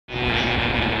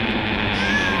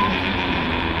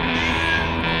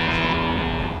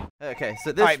Okay,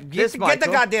 so this, All right, get the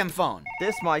goddamn phone.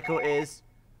 This Michael is...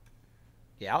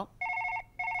 Yeah.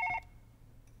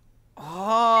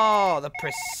 Oh, the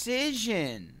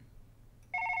precision.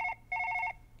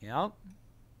 Yep.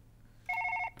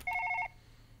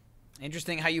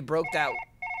 Interesting how you broke that.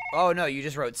 Oh, no, you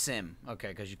just wrote sim. Okay,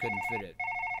 because you couldn't fit it.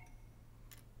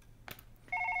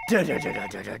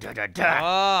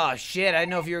 Oh, shit. I didn't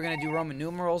know if you were going to do Roman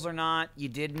numerals or not. You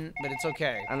didn't, but it's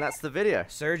okay. And that's the video.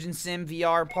 Surgeon Sim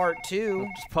VR Part 2.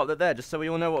 Just pop that there, just so we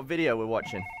all know what video we're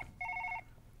watching.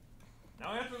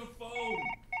 Now answer the phone.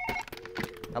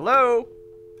 Hello?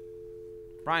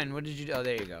 Brian, what did you do? Oh,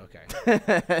 there you go. Okay.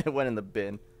 It went in the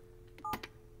bin.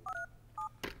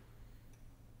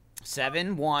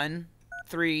 7 1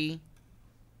 3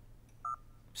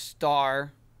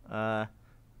 star 0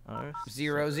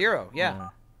 0. Yeah.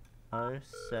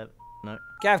 07. No.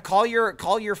 Gav, call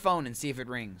your phone and see if it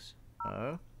rings.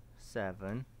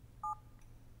 07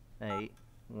 8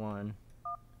 1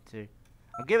 2.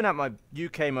 I'm giving out my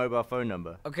UK mobile phone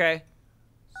number. Okay.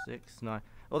 6 9.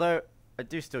 Although I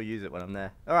do still use it when I'm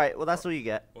there. All right. Well, that's all you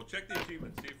get. Well, check the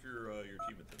achievements. See if your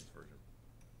achievements in this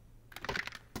version.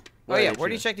 Oh yeah, where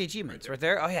do you check the achievements? Right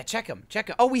there. Oh yeah, check them. Check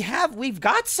them. Oh, we've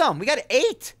got some. We got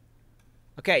 8.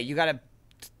 Okay, you gotta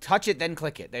touch it, then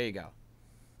click it. There you go.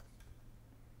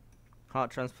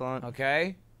 Heart transplant.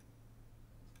 Okay.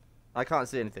 I can't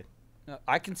see anything.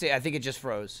 I can see. I think it just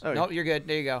froze. Oh. No, you're good.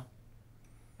 There you go.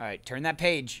 All right, turn that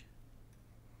page.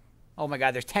 Oh my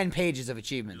God, there's 10 pages of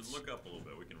achievements. Just look up a little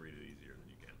bit. We can read it easier than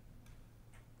you can.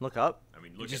 Look up. I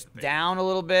mean, look Just at the page. down a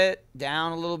little bit.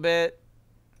 Down a little bit.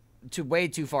 Way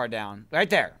too far down. Right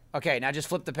there. Okay, now just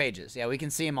flip the pages. Yeah, we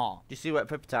can see them all. Do you see wet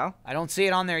paper towel? I don't see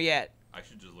it on there yet. I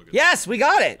should just look at. Yes, we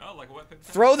got it. Oh, like a wet paper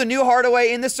towel? Throw the new heart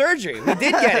away in the surgery. We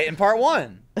did get it in part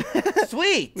 1.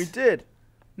 Sweet. We did.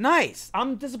 Nice.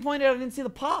 I'm disappointed I didn't see the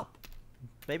pop.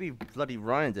 Maybe bloody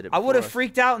Ryan did it. I would have before us.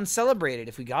 freaked out and celebrated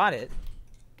if we got it.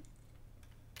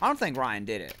 I don't think Ryan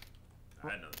did it. I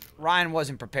had nothing to do with it. Ryan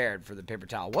wasn't prepared for the paper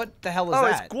towel. What the hell is Oh,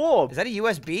 that? it's Gorb. Is that a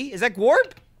USB? Is that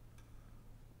Gorb?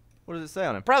 What does it say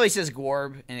on it? Probably says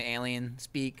Gorb in alien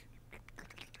speak.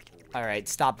 All right,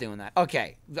 stop doing that.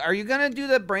 Okay, are you gonna do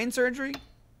the brain surgery?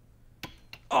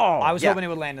 Oh, I was yeah. hoping it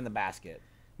would land in the basket.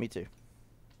 Me too.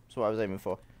 That's what I was aiming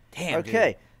for. Damn.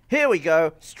 Okay, here we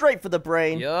go. Straight for the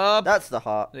brain. Yup. That's the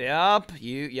heart. Yup.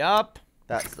 Yup.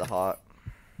 That's the heart.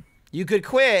 You could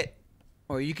quit,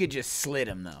 or you could just slit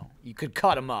him though. You could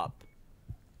cut him up.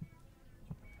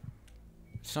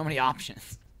 So many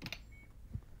options.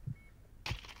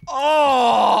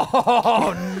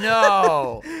 Oh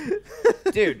no,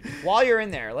 dude! While you're in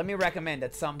there, let me recommend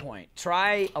at some point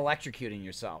try electrocuting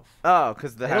yourself. Oh,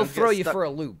 because the It'll hands throw get you stuck. for a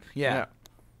loop. Yeah.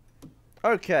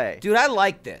 Okay. Dude, I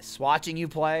like this. Watching you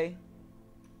play.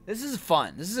 This is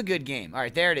fun. This is a good game. All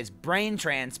right, there it is. Brain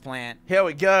transplant. Here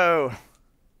we go.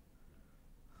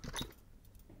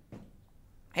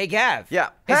 Hey, Gav. Yeah.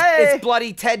 It's Hey!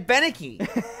 bloody Ted Beneke.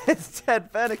 It's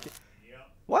Ted Beneke. Yep.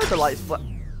 Why are the lights flat?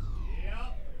 Yep.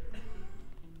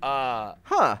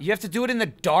 Huh. You have to do it in the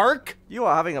dark? You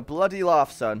are having a bloody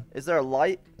laugh, son. Is there a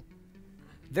light?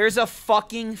 There's a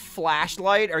fucking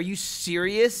flashlight. Are you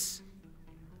serious?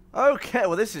 Okay,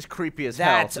 well this is creepy as hell,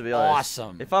 That's to be honest.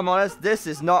 awesome. If I'm honest, this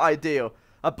is not ideal.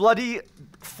 A bloody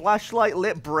flashlight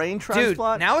lit brain Dude,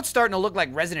 transplant? now it's starting to look like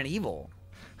Resident Evil.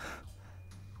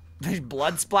 There's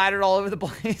blood splattered all over the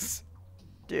place.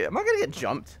 Dude, am I gonna get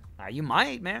jumped? You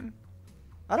might, man.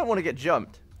 I don't want to get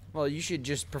jumped. Well, you should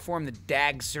just perform the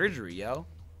DAG surgery, yo.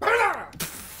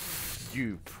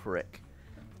 You prick.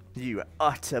 You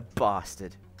utter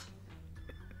bastard.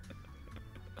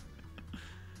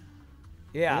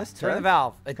 Yeah, Can this turn the turn?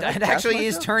 valve. It Can I catch actually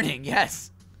is myself? turning,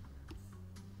 yes.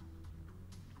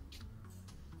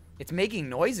 It's making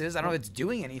noises. I don't know if it's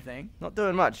doing anything. Not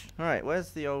doing much. Alright,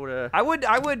 where's the old, I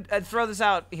would throw this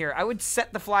out here. I would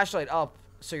set the flashlight up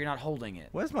so you're not holding it.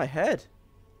 Where's my head?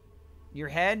 Your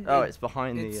head? Oh, it's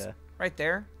behind It's the, right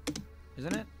there,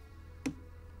 isn't it?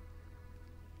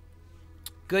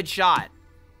 Good shot.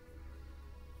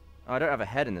 Oh, I don't have a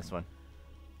head in this one.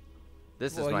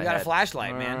 This is my head. Well, you got a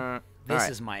flashlight, man. This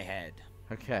alright. is my head.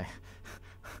 Okay.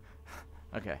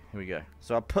 Okay, here we go.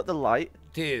 So I'll put the light.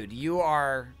 Dude, you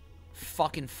are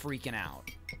fucking freaking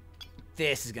out.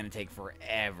 This is gonna take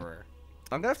forever.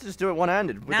 I'm gonna have to just do it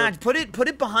one-handed. Nah, put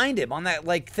it behind him on that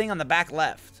like thing on the back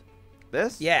left.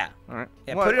 This? Yeah. Alright.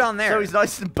 Yeah, put it on there. So he's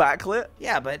nice and backlit?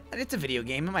 Yeah, but it's a video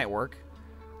game. It might work.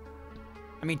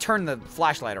 I mean, turn the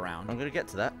flashlight around. I'm gonna get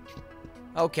to that.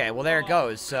 Okay, well there it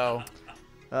goes. So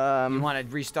you want to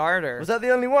restart or? Was that the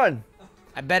only one?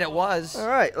 I bet it was.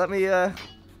 Alright, let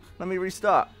me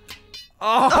restart.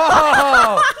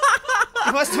 Oh!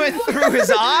 It must have went through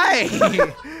his eye.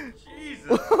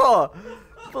 Jesus. Oh,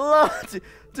 bloody.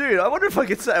 Dude, I wonder if I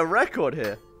could set a record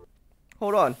here.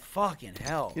 Hold on. Fucking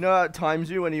hell. You know how it times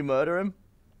you when you murder him?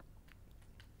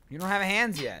 You don't have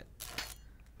hands yet.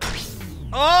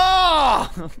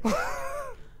 Oh!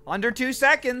 Under 2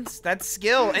 seconds. That's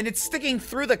skill. And it's sticking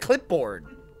through the clipboard.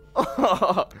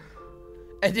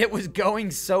 And it was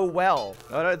going so well.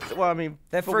 Well, I mean,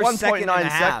 That for first second 1.9 and a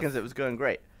half. seconds, it was going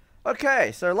great.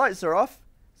 Okay, so lights are off.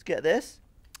 Let's get this.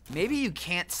 Maybe you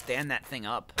can't stand that thing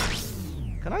up.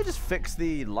 Can I just fix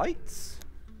the lights?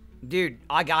 Dude,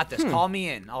 I got this. Call me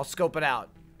in. I'll scope it out.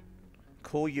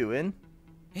 Call you in?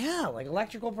 Yeah, like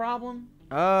electrical problem.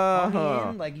 Call me Uh-huh.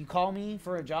 in. Like you call me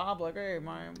for a job. Like, hey,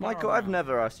 Michael, I've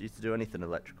never asked you to do anything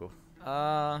electrical.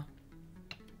 I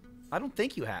don't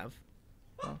think you have.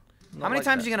 Not How many like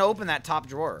times that. are you gonna open that top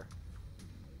drawer?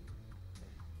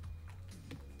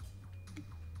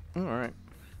 All right.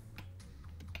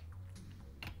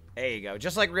 There you go.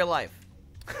 Just like real life.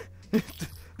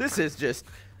 This is just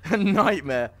a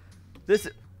nightmare. This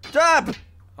is... Dab!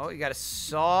 Oh, you got a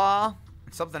saw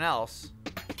and something else.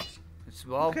 It's,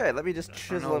 well, Okay, let me just I don't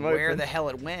chisel know them where open. the hell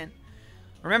it went.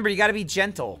 Remember, you gotta be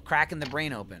gentle, cracking the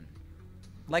brain open.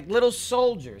 Like little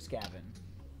soldiers, Gavin.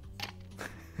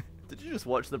 Did you just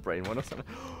watch the brain one or something?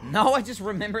 No, I just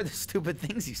remember the stupid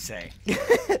things you say.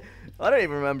 I don't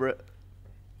even remember it.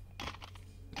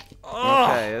 Ugh.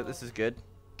 Okay, this is good.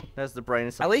 There's the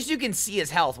brain. At least you can see his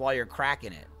health while you're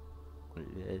cracking it.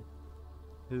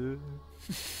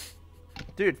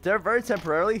 Dude, very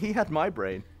temporarily, he had my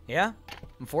brain. Yeah?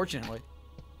 Unfortunately.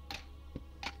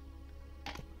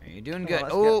 You're doing good.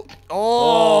 let's Oh, get-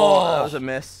 oh! That was a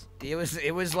miss. It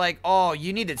was like, oh,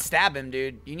 you need to stab him,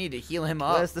 dude. You need to heal him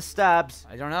up. Where's the stabs?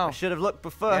 I don't know. I should have looked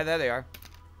before. Yeah, there they are.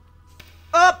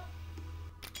 Up!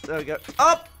 There we go.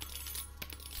 Up!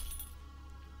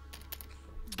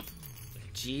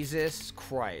 Jesus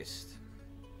Christ.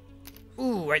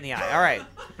 Ooh, right in the eye. All right.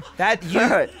 That you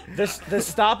Alright. the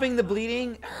stopping the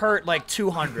bleeding hurt like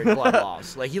 200 blood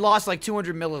loss. Like he lost like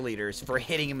 200 milliliters for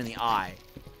hitting him in the eye.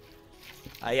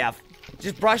 Yeah.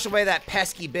 Just brush away that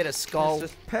pesky bit of skull.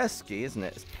 It's just pesky, isn't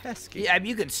it? It's pesky. Yeah, I mean,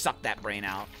 you could suck that brain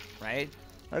out, right?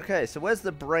 Okay, so where's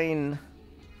the brain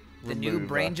The new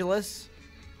remover? Braingulus.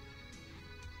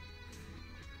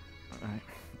 Alright.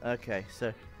 Okay,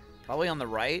 so Probably on the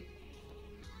right.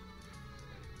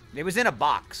 It was in a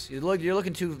box. You're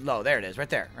looking too low. There it is, right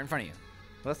there, right in front of you.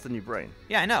 that's the new brain.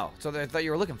 Yeah, I know. So I thought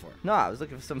you were looking for it. No, I was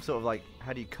looking for some sort of like,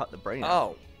 how do you cut the brain out?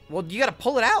 Oh, well, you got to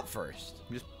pull it out first.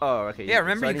 Okay. Yeah,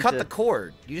 remember so I you need cut to- the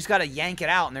cord. You just got to yank it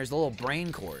out, and there's the little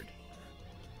brain cord.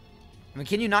 I mean,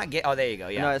 can you not get? Oh, there you go.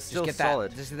 Yeah, No, it's just still get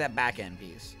solid. That, just get that back end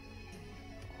piece.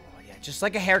 Oh yeah, just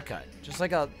like a haircut, just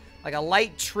like a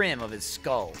light trim of his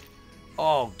skull.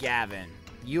 Oh, Gavin,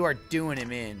 you are doing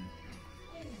him in.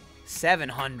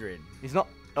 700. He's not.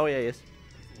 Oh yeah, he is.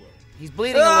 He's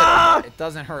bleeding a Ah! little. But it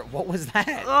doesn't hurt. What was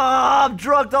that? Oh, I'm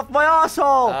drugged off my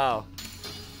asshole. Oh.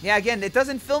 Yeah, again, it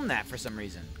doesn't film that for some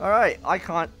reason. All right, I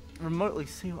can't remotely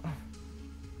see what.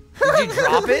 Did you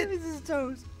drop it? It's his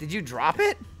toes. Did you drop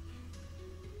it?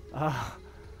 Ah.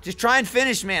 Just try and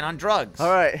finish, man, on drugs. All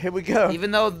right, here we go.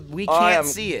 Even though we I can't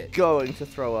am see it. Going to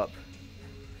throw up.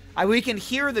 We can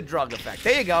hear the drug effect.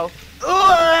 There you go.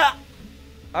 Ugh!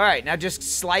 All right, now just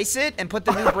slice it and put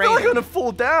the new I brain feel like I'm in. gonna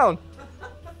fall down.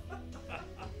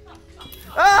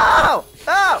 Ow!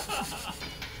 Ow!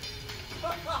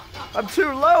 I'm too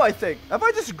low, I think. Have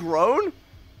I just grown?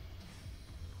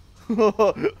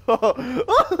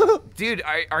 Dude,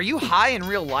 are you high in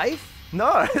real life?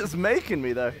 No, it's making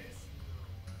me though.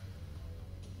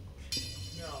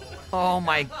 Oh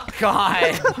my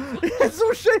god. It's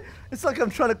so shit. It's like I'm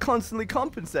trying to constantly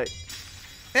compensate.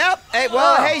 Yep. Hey,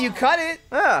 well, Oh. hey, you cut it.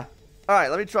 Yeah. All right,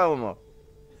 let me try one more.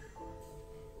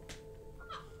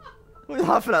 What are you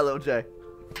laughing at, little Jay?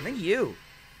 I think you.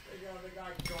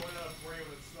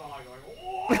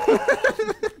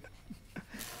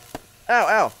 Ow,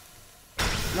 ow.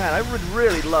 Man, I would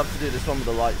really love to do this one with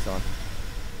the lights on.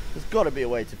 There's got to be a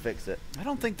way to fix it. I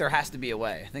don't think there has to be a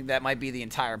way. I think that might be the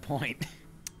entire point.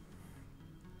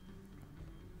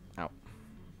 Ow.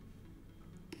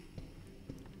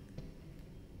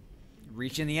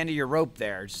 Reaching the end of your rope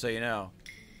there, just so you know.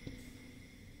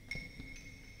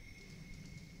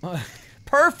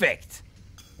 Perfect!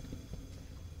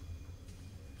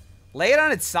 Lay it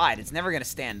on its side. It's never going to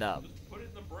stand up. Just put it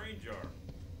in the brain jar.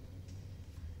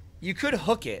 You could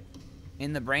hook it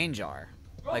in the brain jar,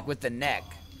 like with the neck.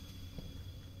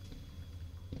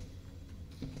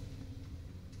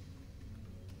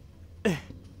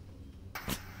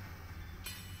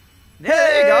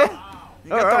 There you go. You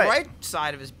got All the right. right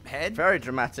side of his head. Very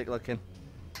dramatic looking.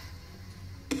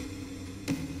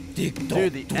 Dude,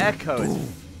 the echo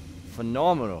is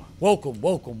phenomenal. Welcome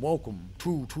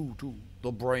to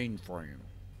the brain frame.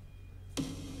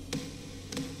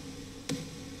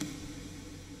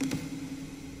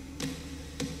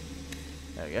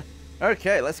 There we go.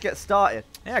 Okay, let's get started.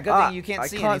 Yeah, good thing you can't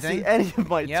see I can't anything. see any of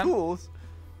my Yep. tools.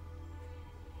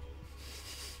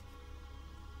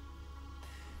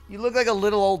 You look like a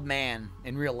little old man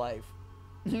in real life.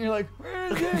 You're like, where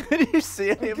is it? Can you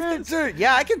see any of Can't this? see it.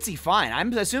 Yeah, I can see fine.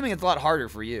 I'm assuming it's a lot harder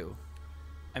for you.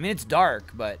 I mean, it's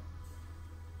dark, but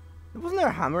Wasn't there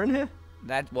a hammer in here?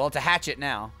 well, it's a hatchet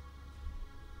now.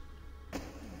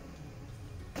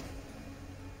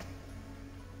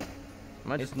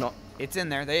 Am I just not? It's in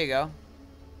there. There you go.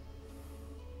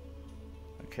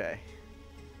 Okay.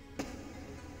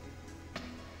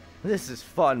 This is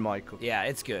fun, Michael. Yeah,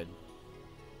 it's good.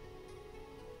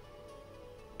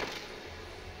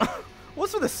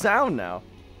 What's with the sound now?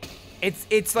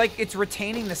 It's like it's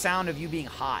retaining the sound of you being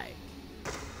high.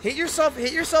 Hit yourself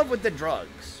with the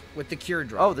drugs, with the cure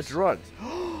drugs. Oh, the drugs.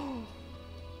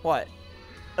 What?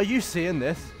 Are you seeing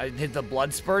this? Did the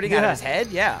blood spurting out of his head?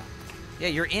 Yeah. Yeah,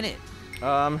 you're in it.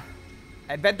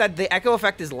 I bet that the echo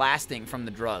effect is lasting from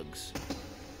the drugs.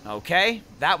 Okay,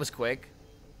 that was quick.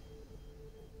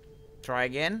 Try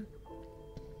again.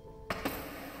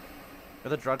 Are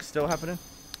the drugs still happening?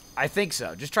 I think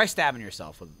so. Just try stabbing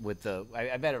yourself with the...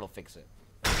 I bet it'll fix it.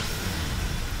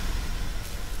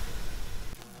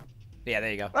 Yeah,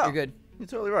 there you go. Oh, You're good. You're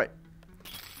totally right.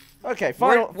 Okay,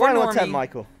 final normie. attempt,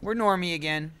 Michael. We're normie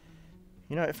again.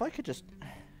 You know, if I could just...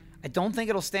 I don't think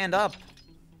it'll stand up.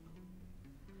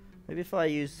 Maybe if I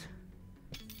use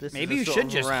this. Maybe as you a sort should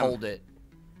of just ram. hold it.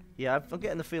 Yeah, I'm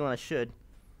getting the feeling I should.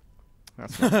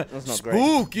 That's not great.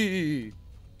 Spooky!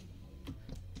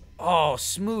 Oh,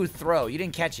 smooth throw. You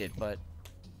didn't catch it, but...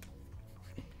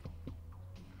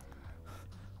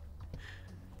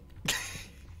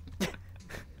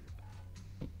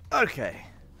 Okay.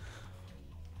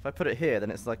 If I put it here,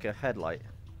 then it's like a headlight.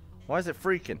 Why is it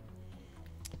freaking?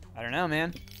 I don't know,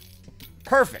 man.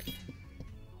 Perfect.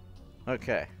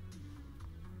 Okay.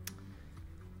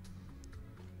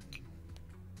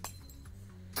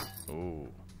 Ooh.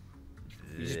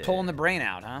 You're just pulling the brain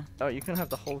out, huh? Oh, you can have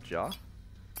the whole jar?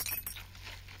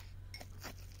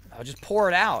 I'll just pour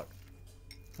it out.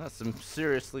 That's some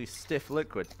seriously stiff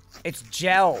liquid. It's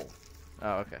gel.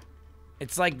 Oh, okay.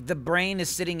 It's like the brain is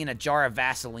sitting in a jar of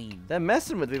Vaseline. They're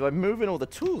messing with me by moving all the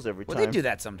tools every Well, time. they do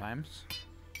that sometimes.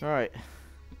 Alright.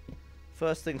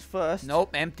 First things first.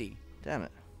 Nope, empty. Damn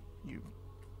it. You.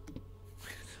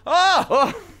 Oh!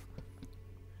 Oh!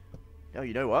 Oh,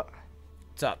 you know what?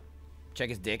 What's up? Check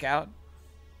his dick out.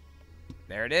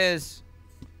 There it is.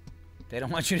 They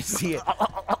don't want you to see it.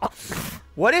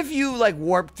 What if you, like,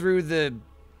 warped through the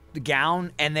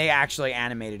gown and they actually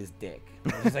animated his dick?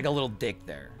 There's like a little dick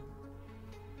there.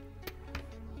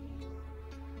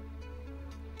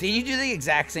 Did you do the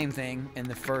exact same thing in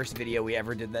the first video we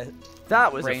ever did that?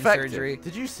 That was brain effective. surgery?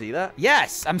 Did you see that?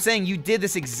 Yes, I'm saying you did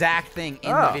this exact thing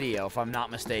in the Oh. video, if I'm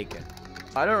not mistaken.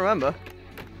 I don't remember.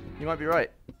 You might be right.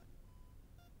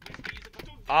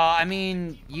 I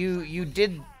mean, you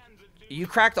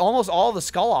cracked almost all the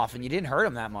skull off, and you didn't hurt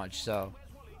him that much, so.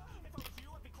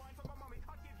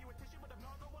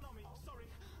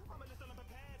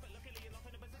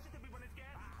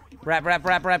 Rap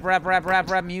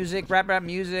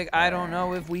music. I don't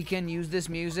know if we can use this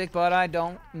music, but I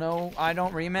don't know. I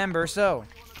don't remember, so.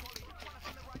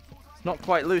 It's not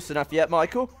quite loose enough yet,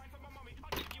 Michael.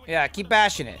 Yeah, keep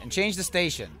bashing it and change the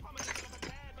station.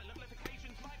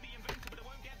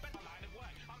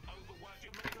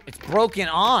 It's broken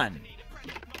on.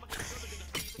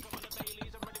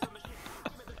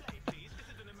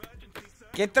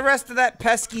 Get the rest of that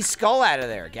pesky skull out of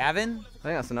there, Gavin. I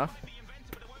think that's enough.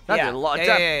 That Yeah, did a lot of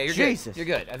yeah, damage. yeah, you're Jesus. good.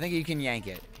 You're good. I think you can yank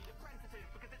it.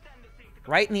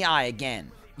 Right in the eye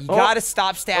again. You Oh. gotta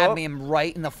stop stabbing Oh. him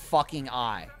right in the fucking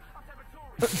eye.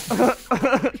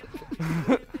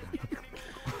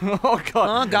 Oh,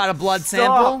 God. Got a blood Stop.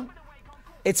 sample.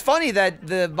 It's funny that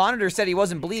the monitor said he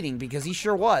wasn't bleeding because he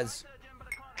sure was.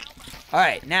 All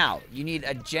right, now you need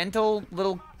a gentle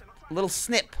little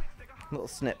snip, Little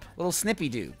snip. little snippy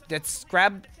do. That's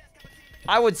grab.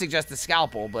 I would suggest the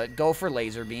scalpel, but go for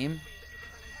laser beam.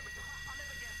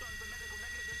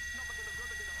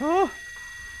 Oh.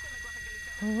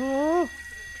 Oh.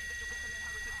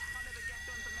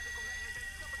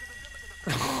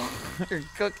 You're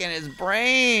cooking his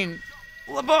brain.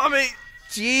 Lobotomy.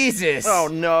 Jesus. Oh,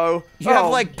 no. You have Oh,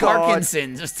 like God.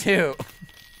 Parkinson's too.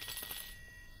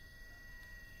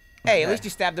 Hey, at Okay. least you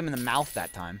stabbed him in the mouth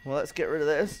that time. Well, let's get rid of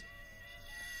this.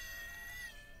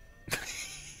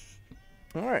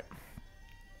 All right.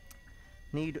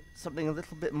 Need something a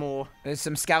little bit more There's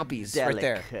some scalpies right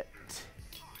delicate. there.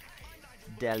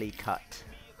 Delicate.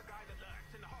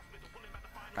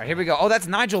 All right, here we go. Oh, that's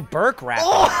Nigel Burke rapping.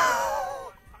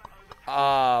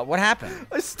 Oh! What happened?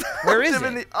 I stabbed Where is him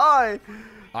in it? the eye.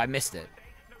 Oh, I missed it.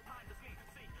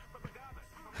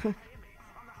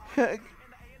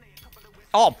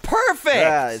 Oh, perfect!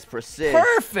 That is precision.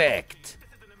 Perfect!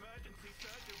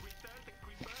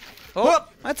 Oh,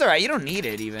 that's all right. You don't need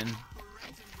it, even.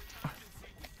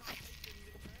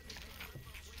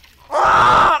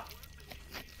 Ah!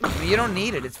 I mean, you don't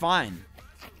need it. It's fine.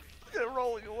 It's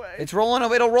rolling away. It's rolling.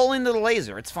 It'll roll into the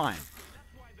laser. It's fine.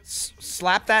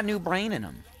 Slap that new brain in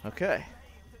him. Okay.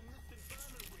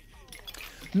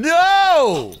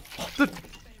 No!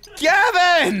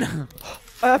 Gavin!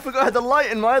 I forgot I had the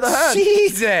light in my other hand.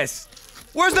 Jesus!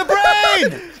 Where's the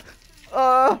brain?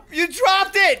 You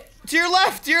dropped it! To your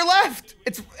left, to your left!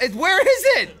 It's where is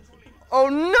it? Oh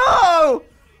no!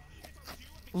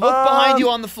 Look behind you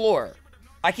on the floor.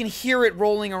 I can hear it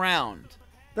rolling around.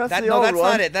 That's the No, old that's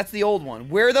one. not it. That's the old one.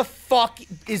 Where the fuck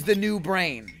is the new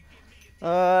brain?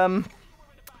 Well,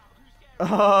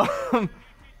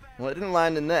 it didn't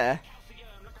land in there.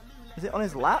 Is it on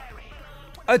his lap?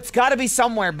 It's gotta be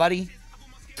somewhere, buddy.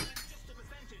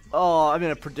 Oh, I'm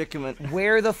in a predicament.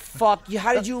 Where the fuck?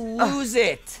 How did you lose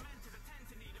it?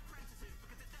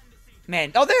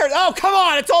 Man, oh there! Oh come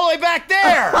on! It's all the way back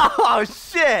there. Oh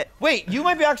shit! Wait, you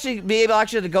might be able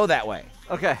to go that way.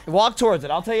 Okay. Walk towards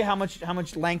it. I'll tell you how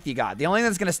much length you got. The only thing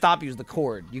that's gonna stop you is the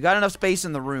cord. You got enough space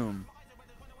in the room.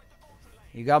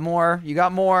 You got more. You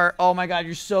got more. Oh my god,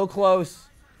 you're so close.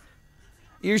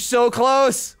 You're so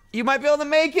close. You might be able to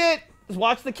make it. Just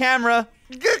watch the camera.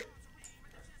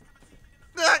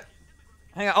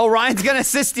 Hang on. Oh, Ryan's gonna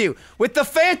assist you with the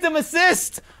phantom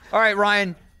assist. All right,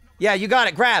 Ryan. Yeah, you got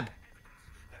it. Grab.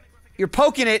 You're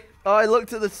poking it. Oh, I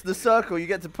looked at the circle. You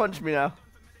get to punch me now.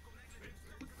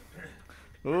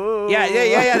 Ooh, Yeah.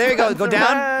 There you go. Go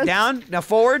down. hands. Down. Now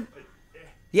forward.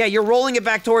 Yeah, you're rolling it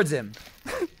back towards him.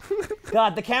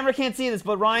 God, the camera can't see this,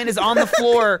 but Ryan is on the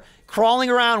floor, crawling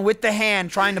around with the hand,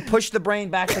 trying to push the brain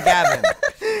back to Gavin.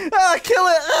 Ah, kill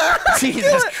it! Ah, Jesus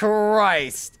kill it.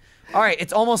 Christ. All right,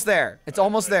 it's almost there. It's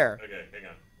almost there. Okay, hang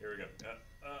on. Here we go.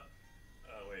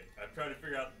 Wait. I'm trying to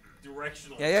figure out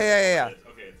directional. Yeah.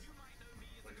 Okay, it's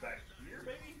like back here,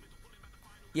 maybe?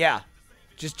 Yeah.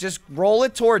 Just roll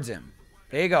it towards him.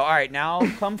 There you go. All right, now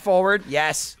come forward.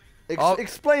 Yes.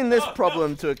 Explain this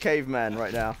problem to a caveman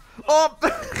right now. Oh!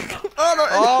 Oh, no.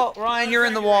 Oh, Ryan, you're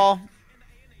in the wall.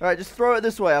 All right, just throw it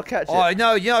this way. I'll catch Oh, it.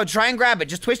 no, try and grab it.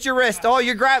 Just twist your wrist. Oh,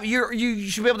 you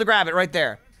should be able to grab it right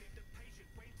there.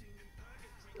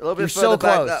 A little bit You're further so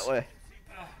back close. that way.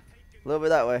 A little bit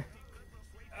that way.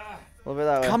 A little bit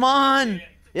that way. Come on.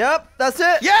 Yep, that's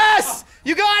it. Yes!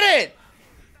 You got it!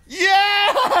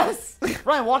 Yes!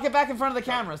 Ryan, walk it back in front of the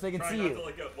camera so they can Try see not you. to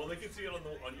let go. Well, they can see it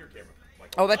on your camera.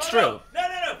 Like, Oh, that's no. true.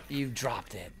 No. You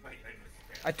dropped it. Wait.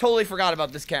 I totally forgot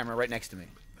about this camera right next to me.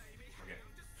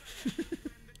 Okay.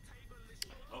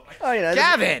 Oh, you know,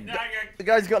 Gavin! the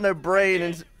guy's got no brain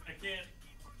and. I can't.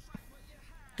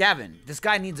 Gavin, this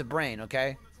guy needs a brain,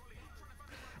 okay?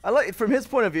 I like it from his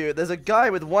point of view. There's a guy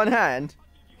with one hand,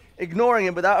 ignoring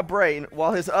him without a brain,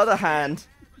 while his other hand.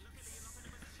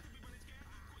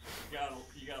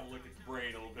 You gotta look at the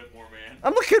brain a little bit more, man.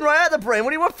 I'm looking right at the brain. What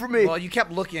do you want from me? Well, you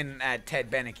kept looking at Ted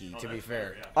Beneke, to be That's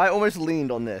fair. yeah. I almost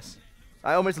leaned on this.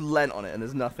 I almost leant on it, and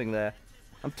there's nothing there.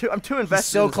 I'm too invested. He's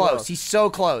so in this close. world. He's so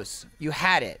close. You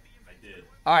had it. I did.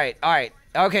 All right.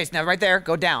 Okay, so now right there,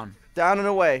 go down. Down and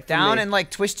away. from Down me. and like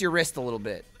twist your wrist a little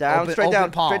bit. down, Open- straight open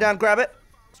down, palm. straight down. Grab it.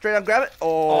 Straight down, grab it.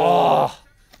 Oh. Oh,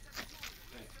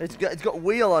 It's got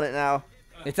wheel on it now.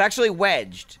 it's actually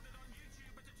wedged.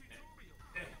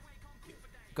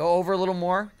 Go over a little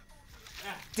more.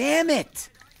 Damn it.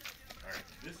 All right.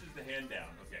 This is the hand down.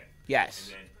 Okay. Yes.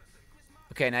 And then,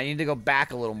 Okay, now you need to go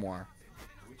back a little more.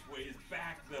 which way is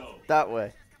back though? That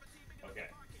way. Okay.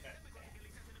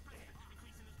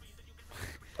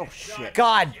 Oh shit.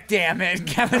 God damn it.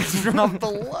 Kevin turned off the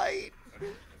light.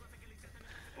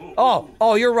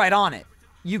 Oh, you're right on it.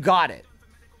 You got it.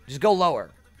 Just go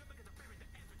lower.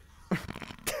 This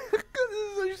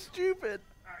is so stupid.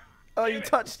 Oh, you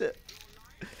touched it.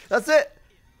 That's it.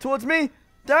 Towards me.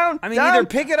 Down. I mean, down. either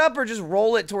pick it up or just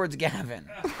roll it towards Gavin.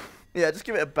 Yeah, just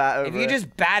give it a bat over. If you it.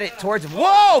 just bat it towards him.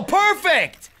 Whoa,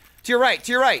 perfect! To your right,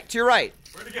 to your right, to your right.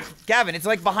 Where'd it go? Gavin, it's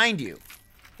like behind you.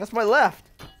 That's my left.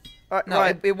 All right, No,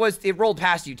 Ryan. it rolled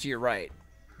past you to your right.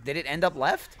 Did it end up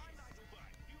left?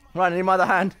 Ryan, I need my other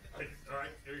hand. All right.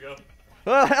 Here we go.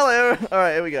 Oh, hello. All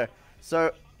right, here we go.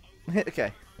 So,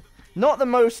 okay. Not the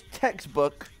most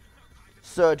textbook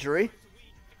surgery.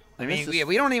 I mean,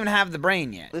 we don't even have the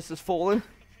brain yet. This is falling.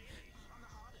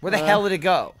 Where the hell did it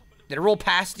go? Did it roll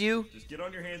past you? Just get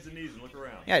on your hands and knees and look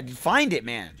around. Yeah, find it,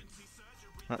 man.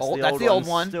 That's the old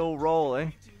one. Still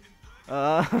rolling.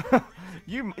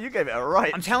 You gave it a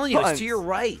right. I'm telling you, it's to your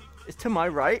right. It's to my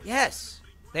right. Yes.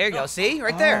 There you go. See,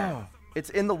 right there. Oh, it's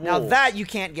in the wall. Now that you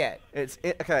can't get.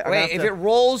 Okay. Wait, if it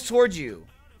rolls towards you,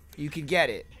 you can get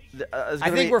it.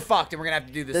 I think we're fucked, and we're gonna have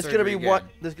to do this. There's gonna be one.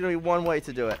 There's gonna be one way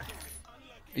to do it.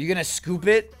 Are you gonna scoop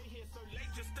it?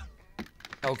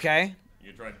 Okay.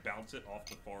 You try and bounce it off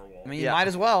the far wall. I mean, you might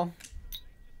as well.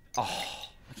 Oh,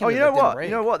 you know what? You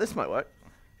know what? This might work.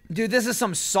 Dude, this is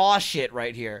some Saw shit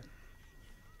right here.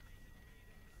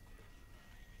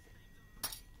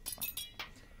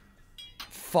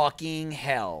 Fucking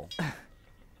hell.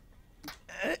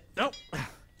 Nope.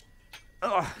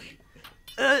 Ah!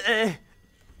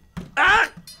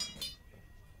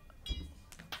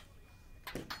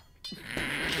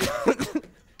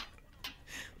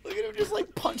 Look at him just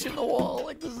like punching the wall.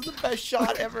 Like this is the best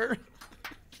shot ever.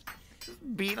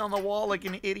 Just beating on the wall like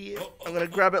an idiot. I'm gonna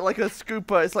grab it like a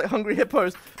scooper. It's like Hungry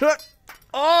Hippos.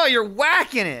 Oh, you're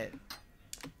whacking it.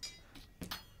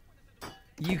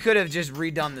 You could have just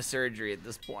redone the surgery at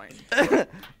this point.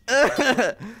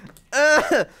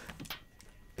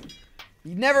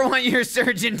 You never want your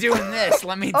surgeon doing this,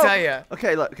 let me tell you.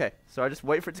 Okay, look, okay. So I just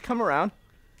wait for it to come around.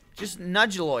 Just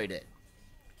nudgeloid it.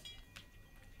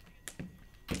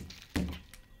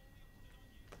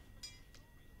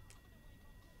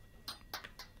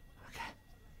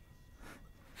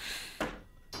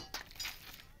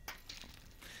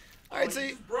 All right, so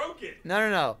you broke it.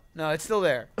 No, it's still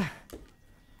there.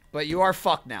 But you are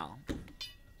fucked now.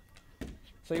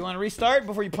 So you want to restart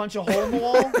before you punch a hole in the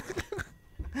wall?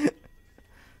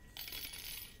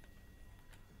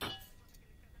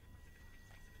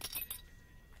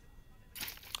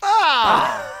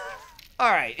 All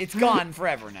right, it's gone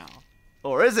forever now.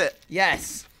 Or is it?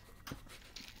 Yes.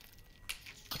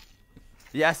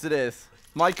 Yes, it is.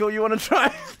 Michael, you want to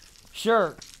try?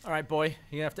 Sure. All right, boy.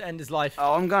 You're gonna have to end his life.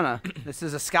 Oh, I'm gonna. This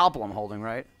is a scalpel I'm holding,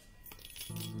 right?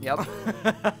 Yep.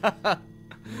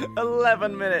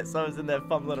 11 minutes I was in there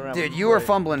fumbling around. Dude, you were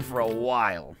fumbling for a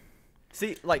while.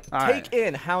 See, like, All take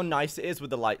in how nice it is with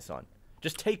the lights on.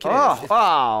 Just take it in. Oh,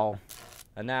 wow.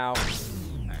 And now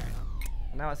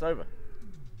it's over.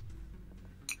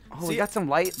 Oh, we got some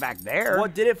light back there.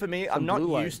 What did it for me? I'm not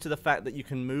blue light. used to the fact that you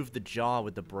can move the jar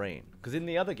with the brain. Because in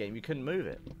the other game, you couldn't move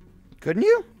it. Couldn't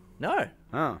you? No.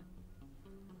 Oh.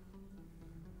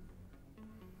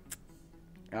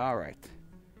 All right.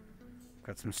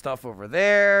 Got some stuff over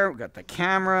there. We got the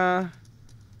camera.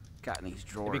 Got these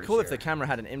drawers. It'd be cool if here. the camera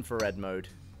had an infrared mode.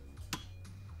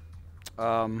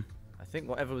 I think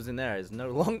whatever was in there is no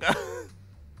longer.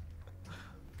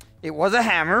 It was a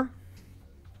hammer.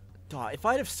 God, if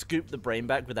I'd have scooped the brain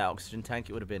back with that oxygen tank,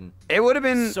 it would have been. It would have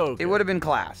been. So good. It would have been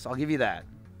class. I'll give you that.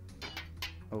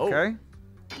 Okay.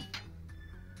 Oh.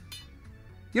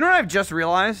 You know what I've just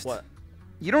realized? What?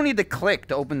 You don't need to click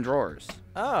to open drawers.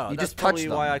 Oh, You that's just touch probably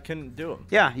them. why I couldn't do them.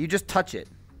 Yeah, you just touch it.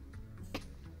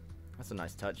 That's a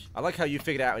nice touch. I like how you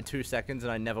figured it out in 2 seconds,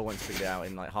 and I never once figured it out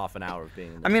in like half an hour of being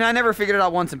in I there. mean, I never figured it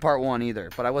out once in part 1 either,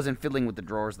 but I wasn't fiddling with the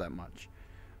drawers that much.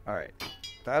 All right.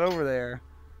 That over there.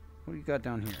 What do you got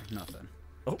down here? Nothing.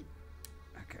 Oh.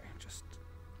 Okay, just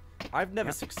I've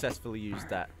never successfully used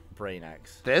that brain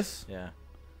axe. this. Yeah.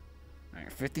 All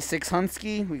right, 56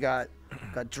 Hunsky. We got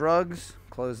drugs.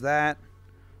 Close that.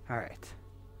 All right.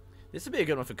 This would be a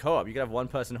good one for co-op. You could have one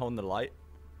person holding the light.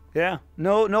 Yeah.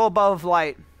 No above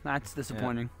light. That's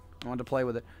disappointing. I wanted to play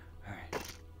with it. All right.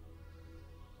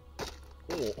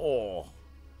 Oh.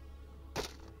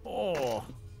 Oh.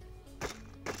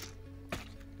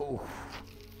 Ooh.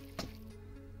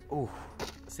 Ooh.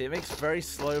 See, it makes very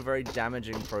slow, very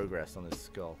damaging progress on his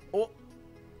skull. Oh.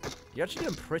 You're actually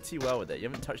doing pretty well with it. You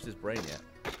haven't touched his brain yet.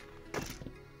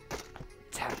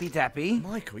 Tappy tappy.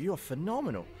 Michael, you are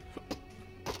phenomenal.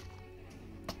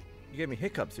 You gave me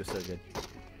hiccups. You're so good.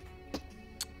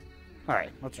 All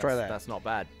right, let's try that. That's not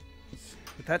bad.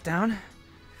 Put that down.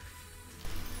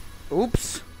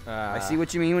 Oops. I see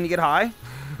what you mean when you get high.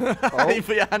 Oh. You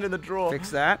put your hand in the drawer. Fix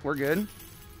that. We're good.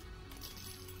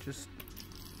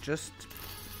 Just.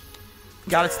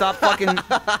 Gotta stop fucking.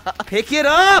 Pick it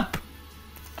up!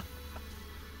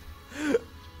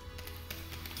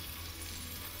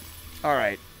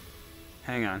 Alright.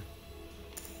 Hang on.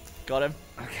 Got him.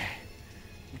 Okay.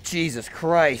 Jesus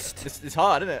Christ. It's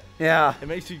hard, isn't it? Yeah. It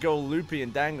makes you go loopy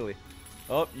and dangly.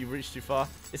 Oh, you reached too far.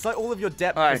 It's like all of your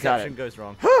depth All right, got perception it. goes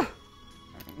wrong. I'm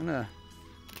gonna.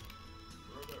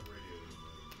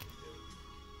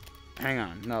 Hang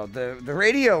on. No, the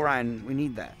radio, Ryan. We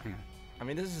need that. Hang on. I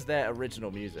mean, this is their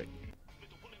original music.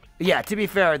 Yeah, to be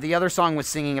fair, the other song was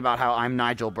singing about how I'm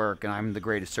Nigel Burke and I'm the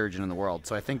greatest surgeon in the world.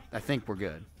 So I think we're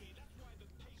good.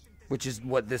 Which is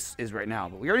what this is right now.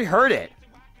 But we already heard it.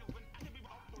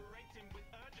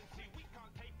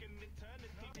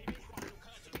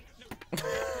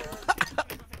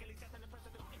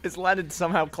 It's landed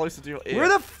somehow closer to your ear. Where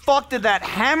the fuck did that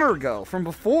hammer go from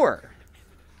before?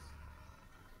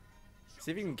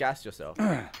 See if you can gas yourself.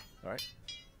 Alright.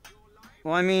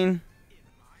 Well, I mean,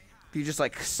 if you just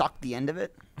like suck the end of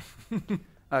it.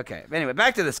 Okay. Anyway,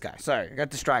 back to this guy. Sorry, I got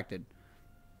distracted.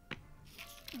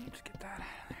 Let's get that out of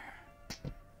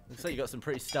there. Looks like you got some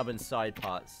pretty stubborn side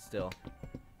parts still.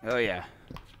 Oh yeah.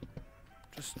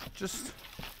 Just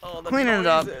Oh, the cleaning it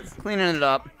up. noises. Cleaning it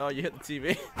up. Oh, you hit the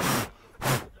TV.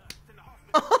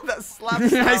 Oh, that slapped I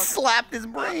sound. slapped his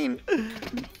brain.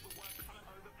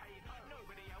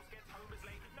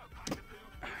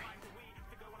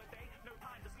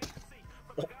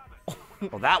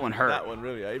 Well, that one hurt. That one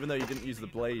really, even though you didn't use the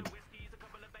blade.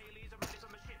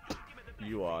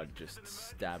 You are just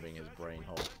stabbing his brain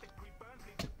hole.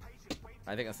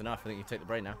 I think that's enough. I think you take the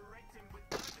brain now.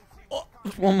 Oh,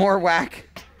 one more whack.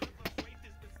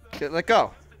 Okay, let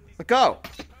go. Let go.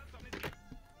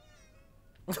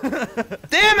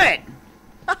 Damn it!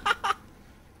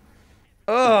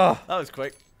 Ugh. That was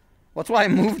quick. That's why I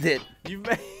moved it.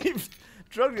 You've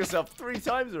drugged yourself 3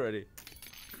 times already.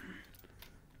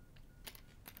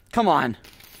 Come on.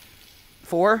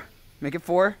 4? Make it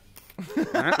 4.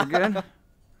 Alright, we're good.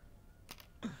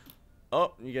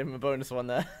 Oh, you gave him a bonus one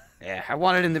there. Yeah, I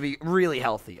wanted him to be really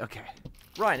healthy. Okay.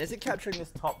 Ryan, is it capturing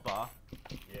this top bar?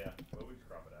 Yeah, but we just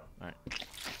crop it out. Alright.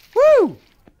 Woo!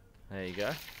 There you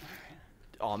go.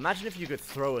 Oh, imagine if you could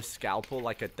throw a scalpel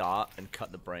like a dart and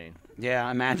cut the brain.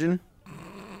 Yeah, imagine.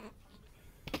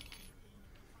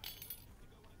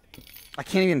 I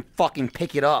can't even fucking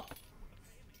pick it up.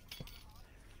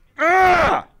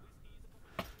 Ugh!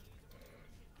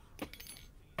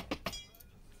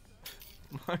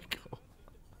 Michael.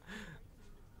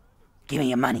 Give me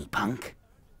your money, punk.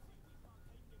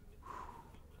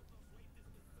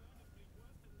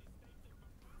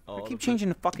 Oh, I keep changing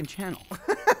the fucking channel.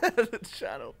 the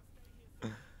channel.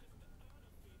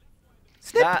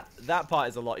 Snip. That part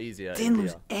is a lot easier. Didn't in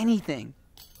lose VR. anything.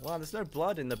 Wow, there's no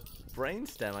blood in the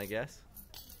brainstem, I guess.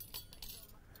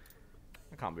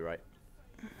 That can't be right.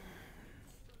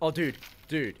 Oh, dude.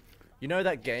 You know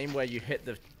that game where you hit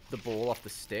the ball off the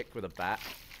stick with a bat?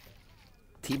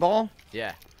 T-ball?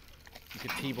 Yeah. You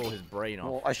could T-ball his brain off.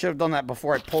 Well, I should have done that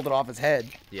before I pulled it off his head.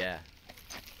 Yeah.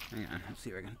 Hang on, let's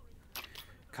see if I can.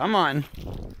 Come on.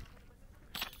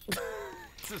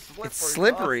 It's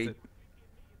slippery. bastard.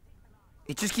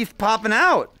 It just keeps popping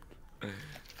out.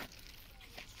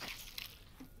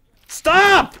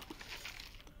 Stop!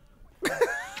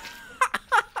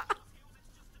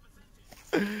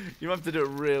 You have to do it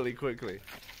really quickly.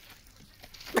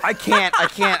 I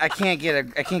can't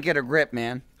get a grip,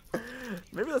 man.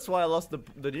 Maybe that's why I lost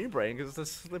the new brain, because it's a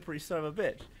slippery son of a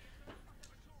bitch.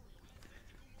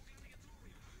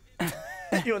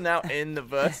 You're now in the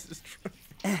versus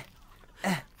trophy.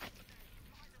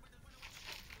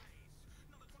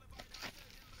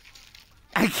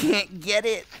 I can't get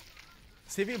it.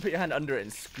 See if you can put your hand under it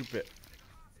and scoop it.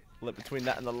 Like between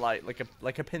that and the light,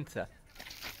 like a pincer.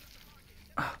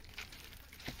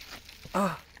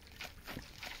 I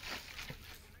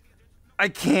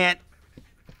can't.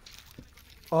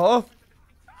 Oh.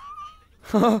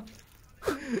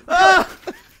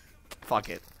 Fuck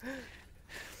it.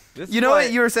 You know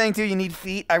what you were saying too? You need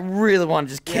feet. I really want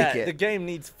to just kick it. The game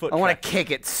needs foot. I want to tracking.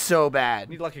 kick it so bad.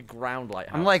 You need like a ground light.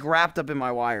 I'm like wrapped up in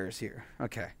my wires here.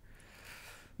 Okay.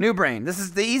 New brain. This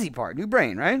is the easy part. New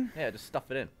brain, right? Yeah, just stuff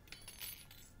it in.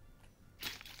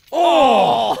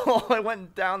 Oh! I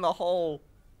went down the hole.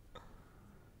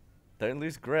 Don't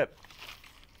lose grip.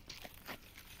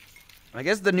 I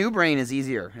guess the new brain is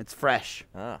easier. It's fresh.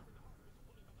 Ah.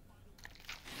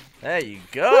 There you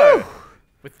go. Woo!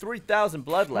 With 3,000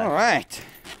 blood left. All right.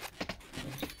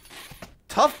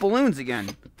 Tough balloons again.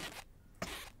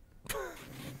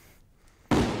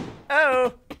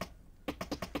 Oh!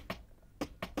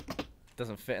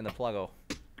 Doesn't fit in the plug hole.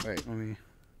 Wait, let me.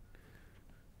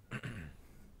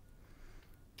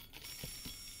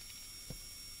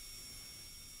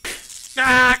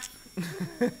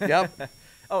 Yep.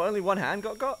 Oh, only one hand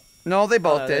got? No, they Oh,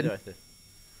 both no, they did. both did.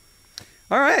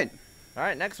 All right. All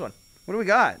right, next one. What do we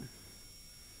got?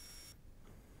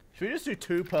 Should we just do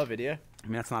 2 per video? I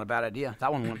mean, that's not a bad idea.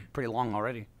 That one went pretty long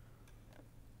already.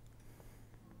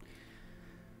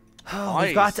 Oh,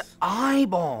 we've got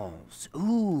eyeballs.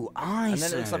 Ooh, eyes. And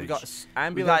then it looks like we got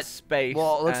ambulance, space.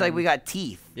 Well, it looks like we got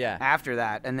teeth. Yeah. After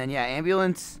that, and then yeah,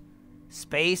 ambulance,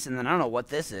 space, and then I don't know what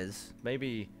this is.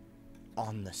 Maybe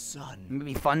on the sun.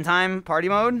 Maybe fun time party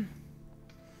mode.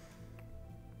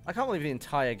 I can't believe the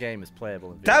entire game is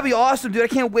playable. That'd be awesome, dude. I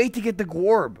can't wait to get the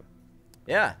Gorb.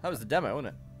 Yeah, that was the demo,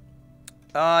 wasn't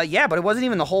it? Yeah, but it wasn't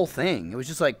even the whole thing. It was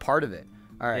just like part of it.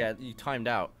 All right. Yeah, you timed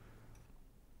out.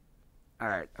 All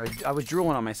right. I was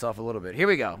drooling on myself a little bit. Here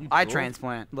we go. Eye drooled?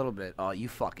 transplant. A little bit. Oh, you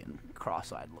fucking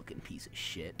cross-eyed looking piece of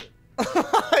shit.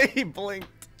 He blinked.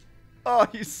 Oh,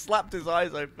 he slapped his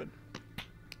eyes open.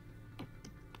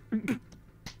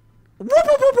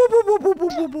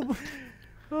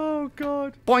 Oh,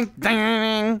 God. Boink,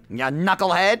 ding, ya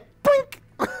knucklehead. Boink.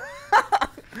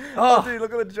 Oh, dude,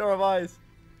 look at the jar of eyes.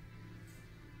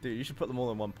 Dude, you should put them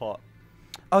all in one pot.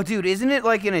 Oh, dude, isn't it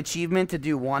like an achievement to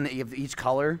do one of each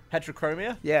color?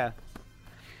 Heterochromia? Yeah.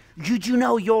 Did you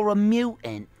know you're a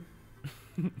mutant?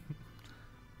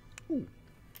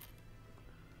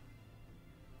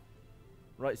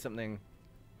 Write something.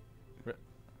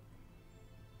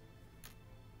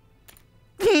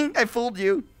 I fooled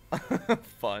you.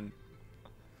 Fun.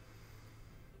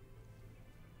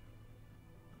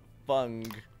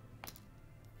 Fungus.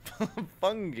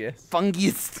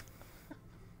 Fungus.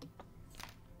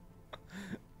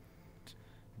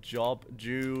 Job.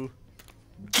 Jew.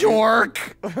 Jork.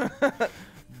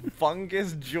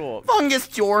 Fungus Jork. Fungus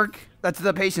Jork. That's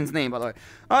the patient's name, by the way.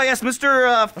 Oh, yes,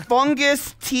 Mr.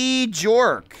 Fungus T.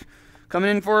 Jork. Coming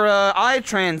in for eye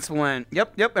transplant.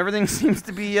 Yep. Everything seems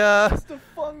to be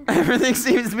everything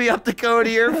seems to be up to code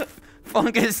here.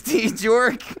 Fungus T.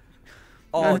 Jork.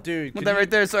 Oh, dude. Put that right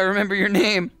there so I remember your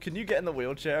name. Can you get in the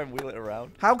wheelchair and wheel it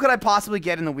around? How could I possibly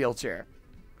get in the wheelchair?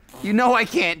 You know I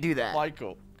can't do that.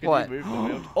 Michael, can What? you move the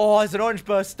wheelchair? Oh, there's an orange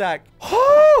burst stack.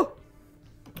 Oh!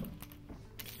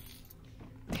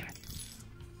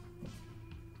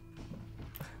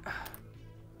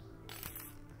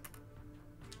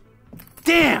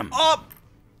 Damn! Up!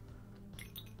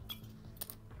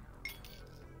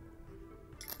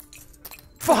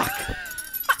 Fuck!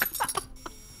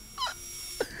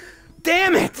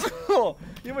 Damn it! Oh,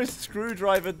 you almost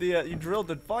screwdrivered the, you drilled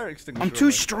the fire extinguisher. I'm too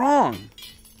away. strong.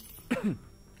 I'm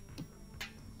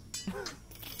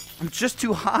just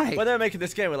too high. When they were making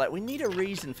this game, we're like, we need a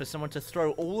reason for someone to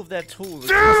throw all of their tools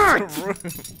Damn across the room.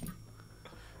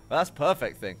 Well, that's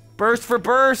perfect thing. Burst for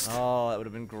burst. Oh, that would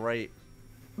have been great.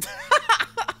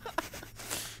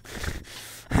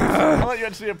 I like you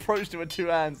actually approached it with two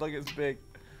hands like it's big.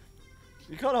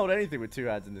 You can't hold anything with two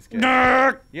hands in this game.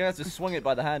 You have to swing it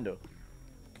by the handle.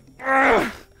 You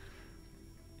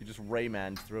just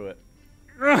Rayman through it.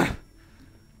 Come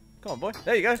on, boy.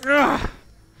 There you go. I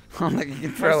don't think you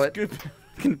can throw it. Scoop.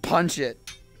 You can punch it.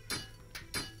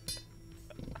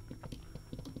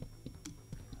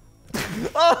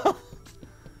 Oh!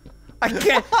 I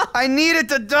can't. I need it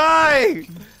to die.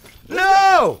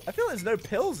 No! I feel like there's no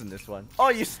pills in this one. Oh,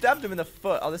 you stabbed him in the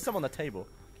foot. Oh, there's some on the table.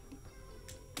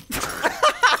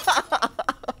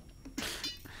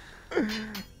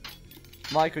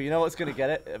 Michael, you know what's gonna get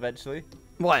it eventually?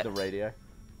 What? The radio.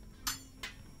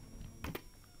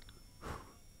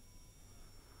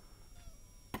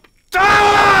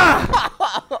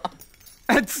 Ah!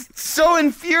 It's so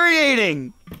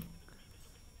infuriating.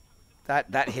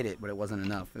 That hit it, but it wasn't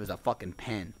enough. It was a fucking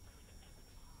pen.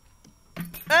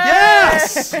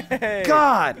 Yes! Hey!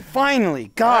 God,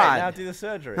 finally, God. All right, now do the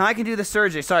surgery. Now I can do the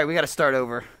surgery. Sorry, we got to start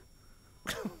over.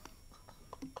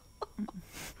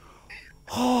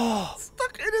 Oh,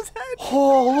 Stuck in his head.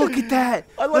 oh, look at that!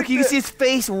 I like look, you can it. see his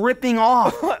face ripping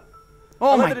off. Oh I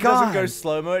like my that it God! doesn't go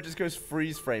slow-mo, it just goes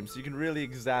freeze frame, so you can really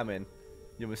examine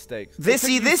your mistakes. This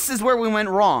is where we went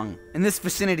wrong in this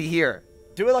vicinity here.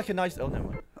 Do it like a nice. Oh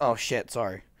no. Oh shit!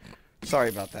 Sorry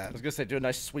about I that. was gonna say, do a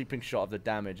nice sweeping shot of the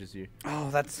damage as you. Oh,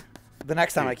 that's the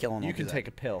next time I kill him. You I'll can do take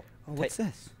a pill. that. Oh, what's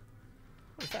this?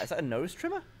 What is that? Is that a nose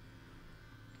trimmer?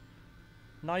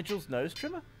 Nigel's nose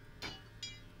trimmer?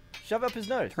 Shove up his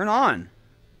nose. Turn on.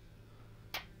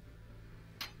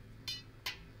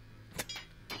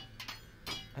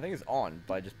 I think it's on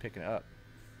by just picking it up.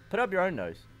 Put up your own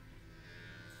nose.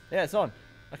 Yeah, it's on.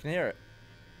 I can hear it.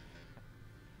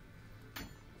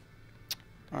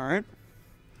 All right.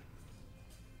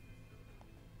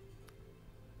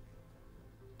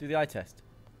 Do the eye test.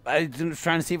 I was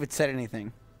trying to see if it said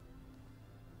anything.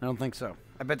 I don't think so.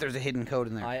 I bet there's a hidden code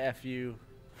in there. IFU.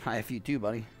 Hi, you too,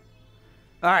 buddy.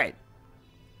 All right.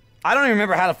 I don't even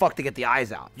remember how the fuck to get the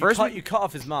eyes out. You cut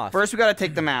off his mask. First, we gotta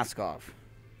take the mask off.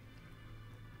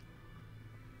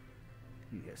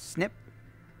 You get snip,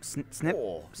 snip.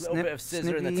 Oh, a snip, little bit of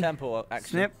scissor in the snippy, temple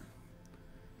action.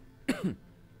 Snip.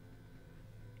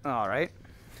 All right.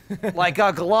 Like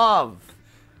a glove.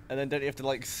 And then don't you have to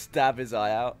like stab his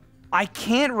eye out? I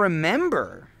can't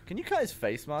remember. Can you cut his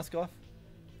face mask off?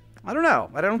 I don't know.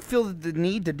 I don't feel the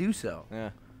need to do so.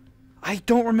 Yeah. I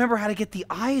don't remember how to get the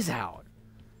eyes out.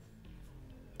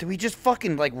 Do we just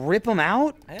fucking like rip them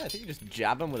out? Yeah, I think you just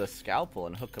jab him with a scalpel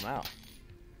and hook him out.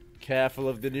 Careful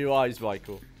of the new eyes,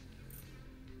 Michael.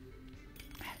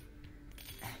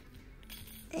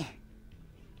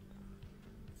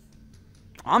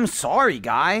 I'm sorry,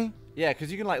 guy. Yeah,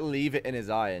 because you can like leave it in his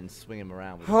eye and swing him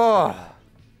around. With Oh.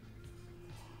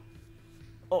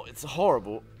 Oh, it's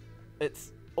horrible.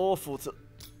 It's awful to.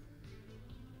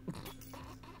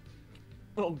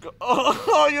 Oh god!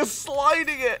 Oh, you're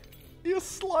sliding it. You're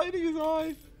sliding his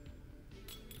eye.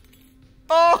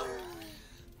 Oh!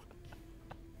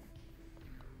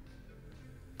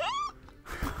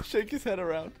 Shake his head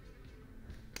around.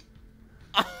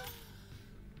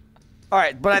 All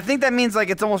right, but I think that means like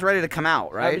it's almost ready to come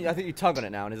out, right? I mean, I think you tug on it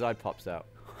now and his eye pops out.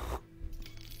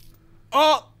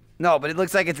 Oh! No, but it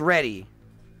looks like it's ready.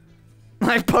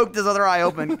 I poked his other eye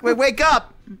open. Wait, wake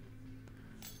up!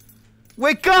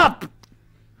 Wake up!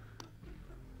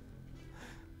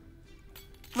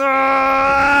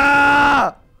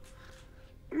 Ah!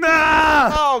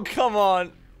 Ah! Oh, come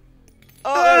on.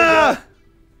 Oh, there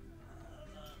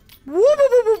we go. Whoop,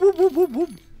 whoop, whoop, whoop, whoop, whoop, whoop.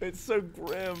 It's so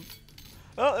grim.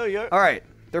 Oh, there we go. All right,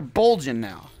 they're bulging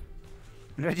now.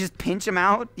 Did I just pinch them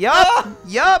out? Yup,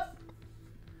 yup.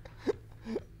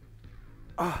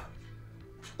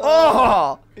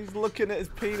 Oh, He's looking at his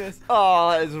penis.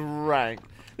 Oh, that is rank.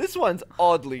 This one's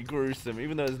oddly gruesome,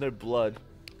 even though there's no blood.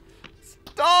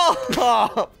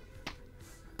 Stop!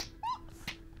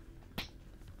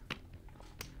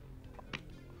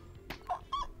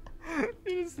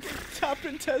 You're just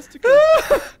tapping testicles.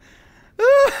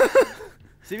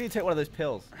 See if you can take one of those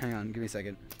pills. hang on, give me a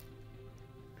second.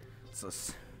 So,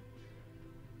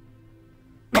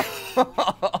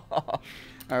 all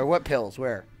right, what pills?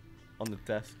 Where? On the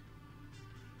desk.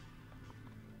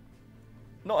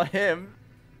 Not him.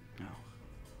 No.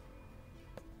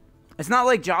 It's not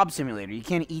like Job Simulator. You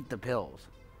can't eat the pills.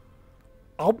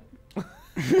 Oh.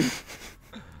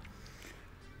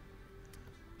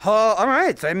 All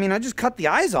right. So I mean, I just cut the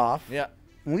eyes off. Yeah.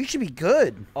 We should be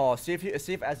good. Oh, see if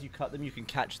as you cut them, you can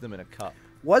catch them in a cup.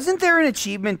 Wasn't there an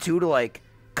achievement too to like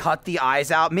cut the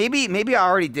eyes out? Maybe I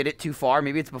already did it too far.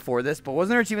 Maybe it's before this. But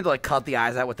wasn't there an achievement to like cut the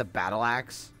eyes out with the battle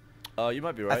axe? Oh, you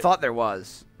might be right. I thought there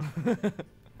was.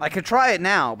 I could try it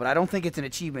now, but I don't think it's an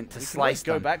achievement to slice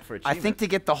go them. back for I achievement. think to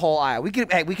get the whole eye. We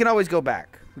can always go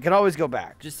back. We can always go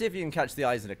back. Just see if you can catch the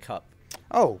eyes in a cup.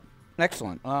 Oh,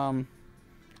 excellent. How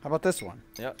about this one?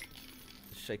 Yep.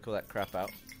 Just shake all that crap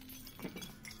out.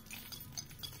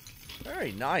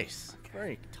 Very nice. Okay.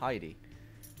 Very tidy.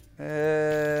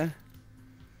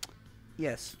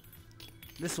 Yes.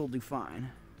 This will do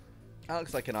fine. That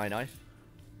looks like an eye knife.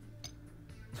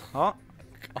 Oh,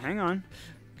 hang on.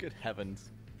 Good heavens.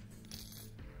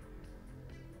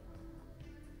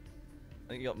 I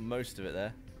think you got most of it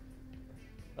there.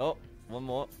 Oh, one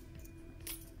more.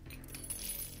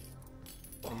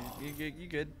 You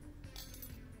good.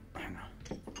 Hang on.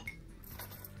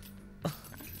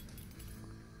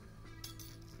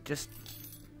 Just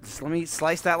let me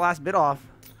slice that last bit off.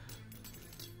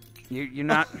 You're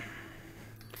not.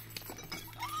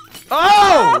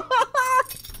 Oh!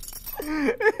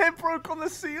 It broke on the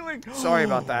ceiling. Sorry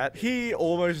about that. He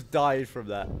almost died from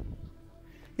that.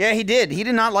 Yeah, he did. He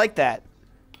did not like that.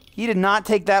 He did not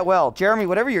take that well. Jeremy,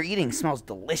 whatever you're eating smells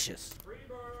delicious.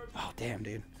 Oh, damn,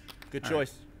 dude. Good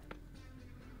choice.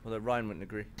 Although Ryan wouldn't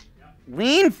agree.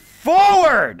 Lean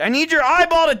forward! I need your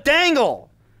eyeball to dangle!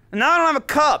 And now I don't have a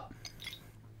cup.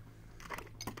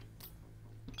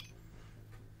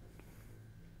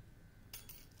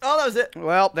 Oh, that was it.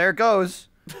 Well, there it goes.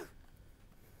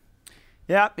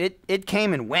 Yeah, it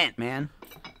came and went, man.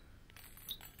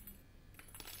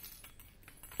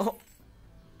 Oh,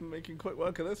 I'm making quick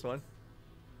work of this one.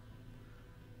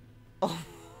 Oh.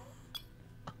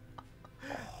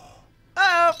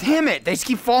 Oh. Damn it! They just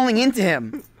keep falling into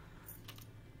him.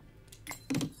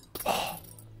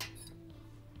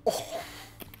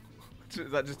 Is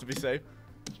that just to be safe?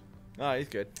 Ah, he's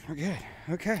good. Okay,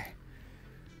 okay.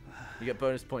 You get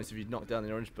bonus points if you knock down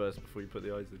the orange burst before you put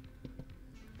the eyes in.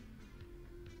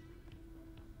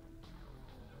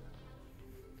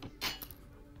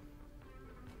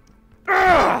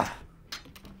 Ugh!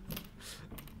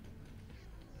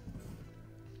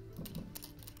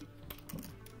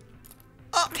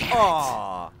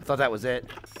 Oh, I thought that was it.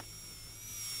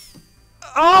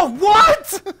 Oh! Oh,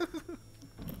 what?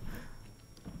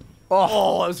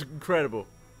 Oh, that was incredible.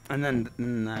 And then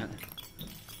that.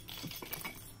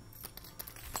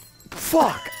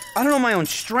 Fuck! I don't know my own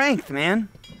strength, man.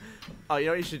 Oh, you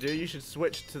know what you should do? You should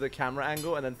switch to the camera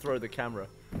angle and then throw the camera.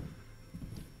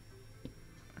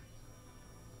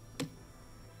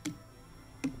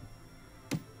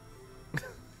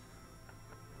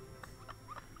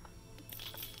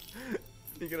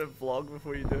 You gonna vlog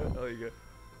before you do it? Oh, you go.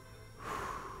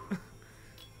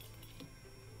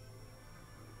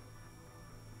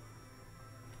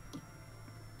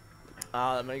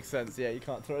 Ah, that makes sense. Yeah, you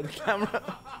can't throw the camera.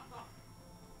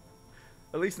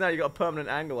 At least now you got a permanent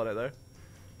angle on it, though.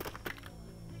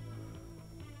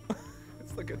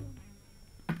 It's looking.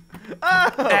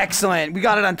 Oh! Excellent. We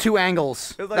got it on 2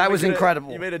 angles. It like That was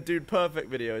incredible. You made a dude perfect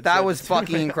video. That was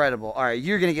fucking incredible. All right,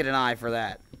 you're gonna get an eye for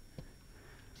that.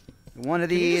 One of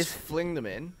Can you these. just fling them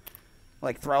in?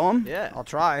 Like throw them? Yeah. I'll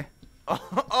try.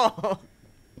 Oh,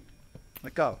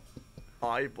 Let go.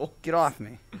 eyeball. Get off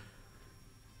me.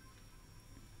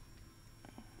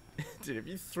 Dude, if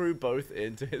you threw both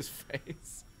into his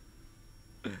face.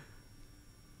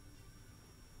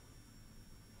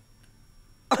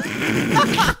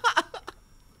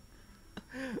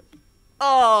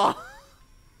 Oh!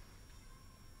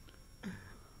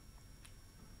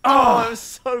 Oh, it was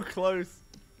so close.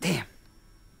 Damn.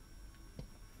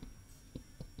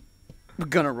 We're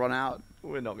gonna run out.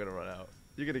 We're not gonna run out.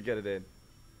 You're gonna get it in.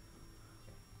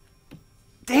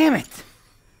 Damn it!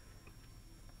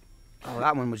 Oh,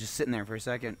 that one was just sitting there for a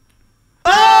second.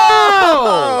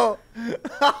 Oh!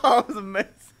 That was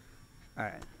amazing.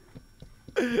 Alright.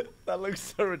 That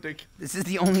looks so ridiculous. This is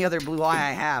the only other blue eye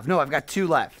I have. No, I've got 2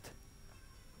 left.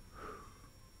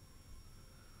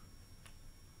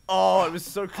 Oh, it was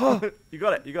so close. You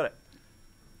got it. You got it.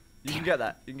 You can get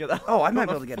that. You can get that. Oh, I might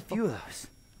be able to get a few of those.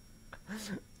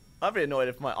 I'd be annoyed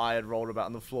if my eye had rolled about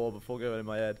on the floor before going in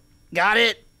my head. Got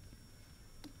it!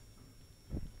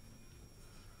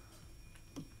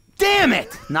 Damn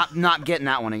it! Not getting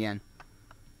that one again.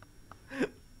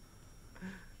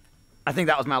 I think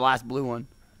that was my last blue one.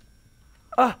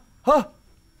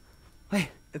 Wait.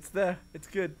 It's there. It's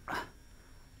good.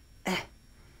 Oh.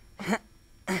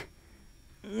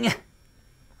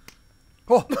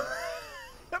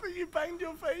 I think you banged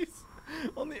your face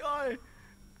on the eye.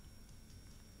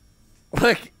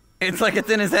 Look, it's like it's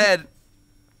in his head.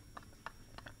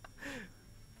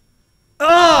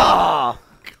 Oh!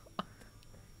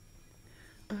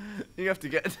 You have to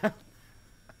get it down.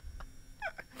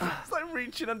 It's like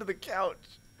reaching under the couch.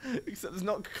 Except there's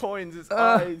not coins, it's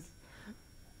eyes.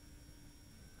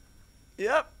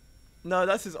 Yep. No,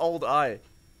 that's his old eye.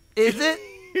 Is it?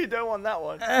 You don't want that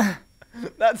one.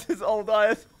 That's his old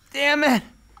eye. Damn it!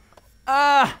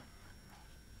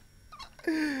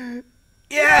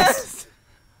 Yes!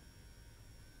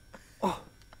 Oh.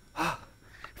 I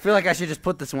feel like I should just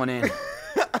put this one in.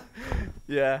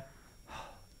 Yeah.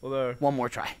 Although. One more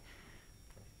try.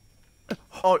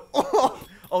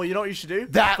 Oh, you know what you should do?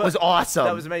 That was awesome.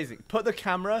 That was amazing. Put the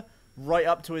camera right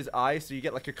up to his eye so you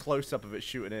get like a close-up of it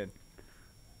shooting in.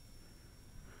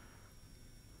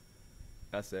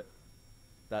 That's it.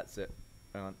 That's it.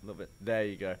 Hang on, a little bit. There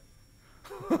you go.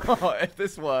 If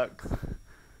this works.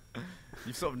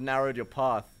 You've sort of narrowed your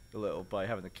path a little by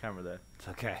having the camera there. It's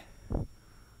okay.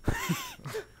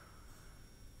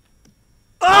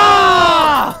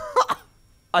 Ah!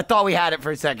 I thought we had it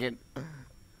for a second.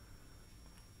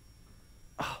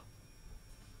 Oh.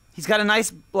 He's got a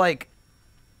nice, like,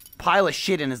 pile of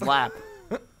shit in his lap.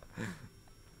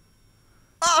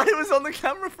 Oh, he was on the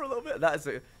camera for a little bit. That's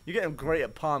it. You're getting great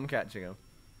at palm catching him.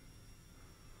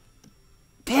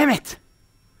 Damn it!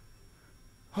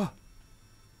 Fuck!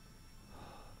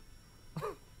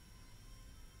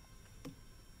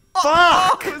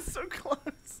 Oh, it was so close.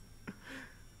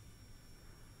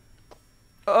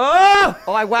 Oh!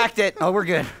 Oh, I whacked it. Oh, we're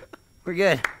good. We're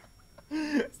good.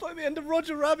 It's like the end of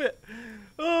Roger Rabbit.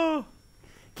 Oh.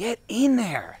 Get in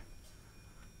there.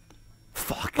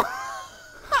 Fuck.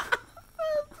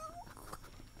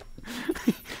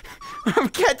 I'm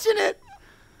catching it.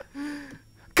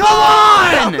 Come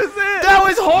on! That was it. That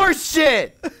was horse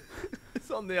shit.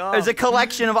 It's on the arm. There's a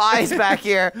collection of eyes back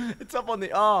here. It's up on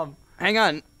the arm. Hang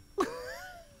on.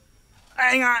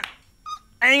 Hang on.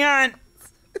 Hang on.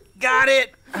 Got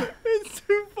it. It's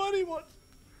too funny. What?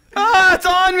 Ah, it's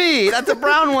on me. That's a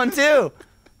brown one too.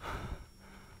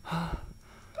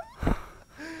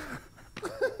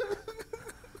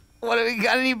 What do we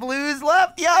got? Any blues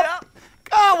left? Yep.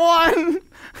 Got one.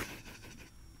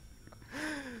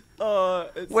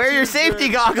 It's Wear your too safety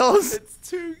good. goggles. It's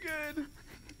too good.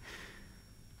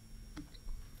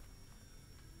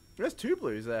 There's 2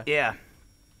 blues there. Yeah.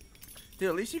 Dude,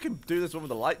 at least you can do this one with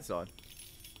the lights on.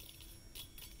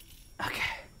 Okay.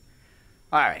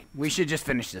 All right. We should just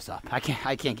finish this up. I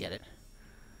can't get it.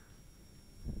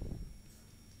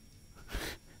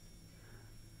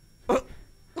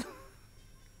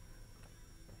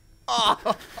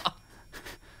 Oh.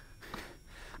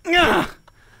 Yeah.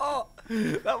 Oh,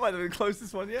 that might have been the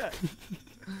closest one yet.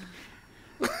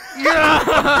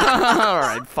 Yeah. All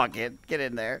right. Fuck it. Get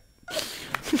in there.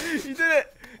 You did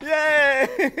it!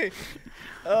 Yay!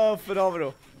 Oh,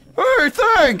 phenomenal. Hey,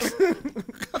 thanks.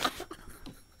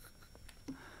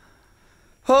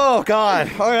 Oh God.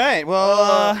 All right.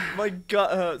 Well, my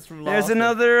gut hurts from laughing. there's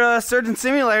another Surgeon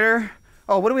Simulator.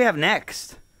 Oh, what do we have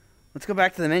next? Let's go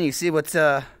back to the menu. See what's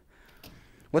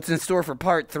in store for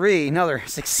part 3. Another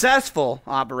successful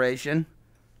operation.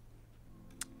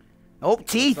 Oh,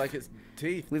 teeth. Looks like it's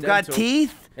teeth. We've dental. got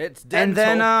teeth. It's dental. And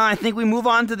then I think we move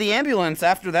on to the ambulance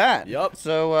after that. Yup.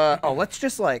 So, let's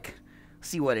just like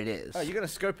see what it is. Oh, you gonna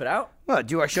scope it out? What?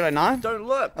 Should I not? Don't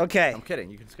look. Okay. I'm kidding.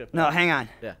 You can scope it No, out. hang on.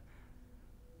 Yeah.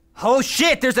 Oh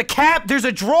shit! There's a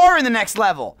drawer in the next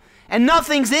level, and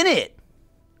nothing's in it.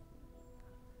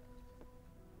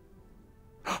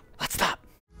 Let's stop.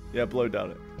 Yeah, blow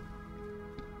down it.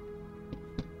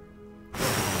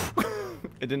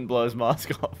 It didn't blow his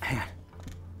mask off. Hang on.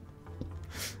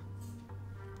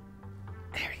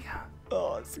 There we go.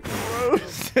 Oh, it's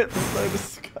gross. It's so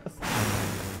disgusting.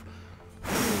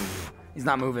 He's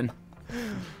not moving.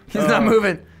 He's not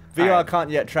moving. VR All right. can't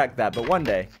yet track that, but one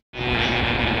day.